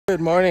Good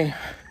morning.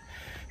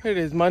 It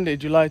is Monday,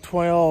 July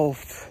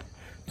 12th.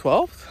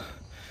 12th?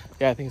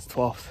 Yeah, I think it's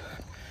 12th.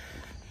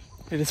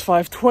 It is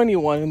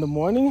 5:21 in the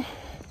morning.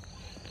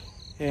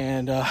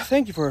 And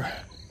thank you for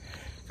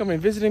coming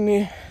and visiting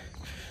me.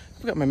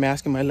 I've got my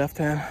mask in my left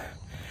hand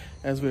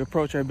as we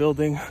approach our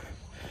building.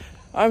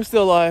 I'm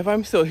still alive.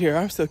 I'm still here.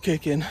 I'm still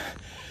kicking.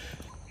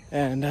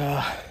 And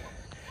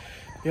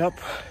yep,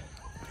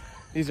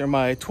 these are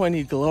my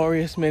 20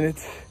 glorious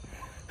minutes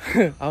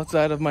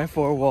outside of my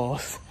four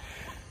walls.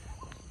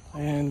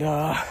 And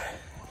yeah,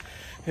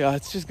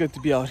 it's just good to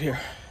be out here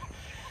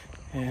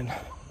and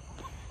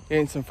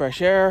getting some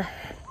fresh air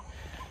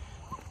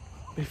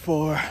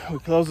before we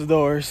close the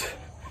doors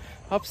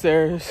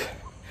upstairs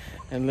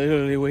and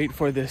literally wait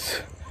for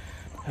this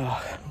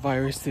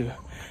virus to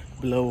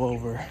blow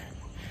over.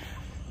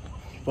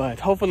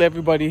 But hopefully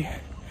everybody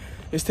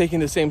is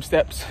taking the same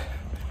steps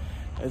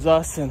as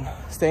us and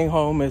staying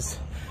home as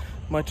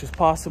much as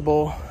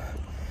possible,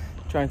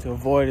 trying to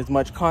avoid as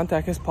much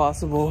contact as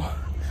possible.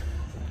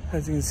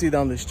 As you can see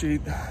down the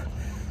street,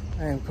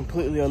 I am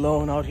completely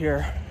alone out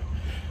here,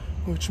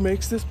 which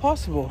makes this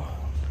possible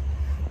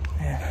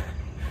and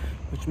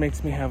which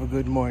makes me have a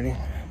good morning.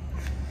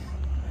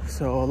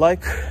 So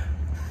like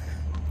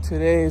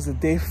today is the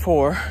day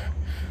 4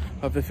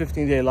 of the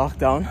 15-day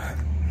lockdown.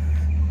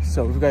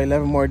 So we've got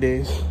 11 more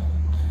days.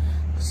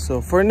 So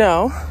for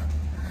now,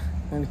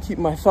 I'm gonna keep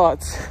my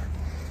thoughts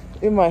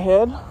in my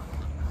head.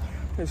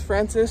 There's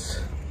Francis,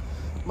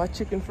 my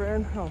chicken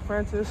friend. Oh,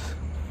 Francis.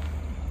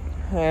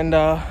 And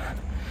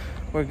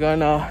we're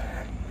gonna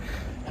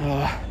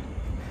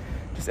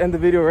just end the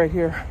video right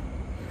here.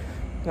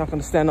 Not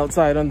gonna stand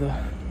outside on the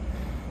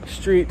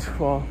street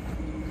while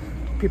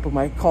people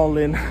might call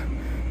in.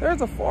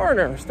 There's a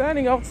foreigner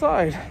standing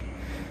outside.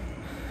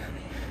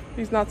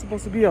 He's not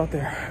supposed to be out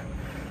there.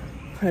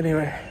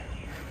 Anyway,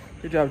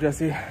 good job,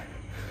 Jesse.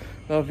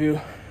 Love you.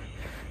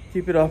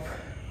 Keep it up.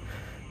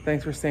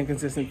 Thanks for staying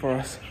consistent for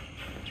us.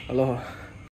 Aloha.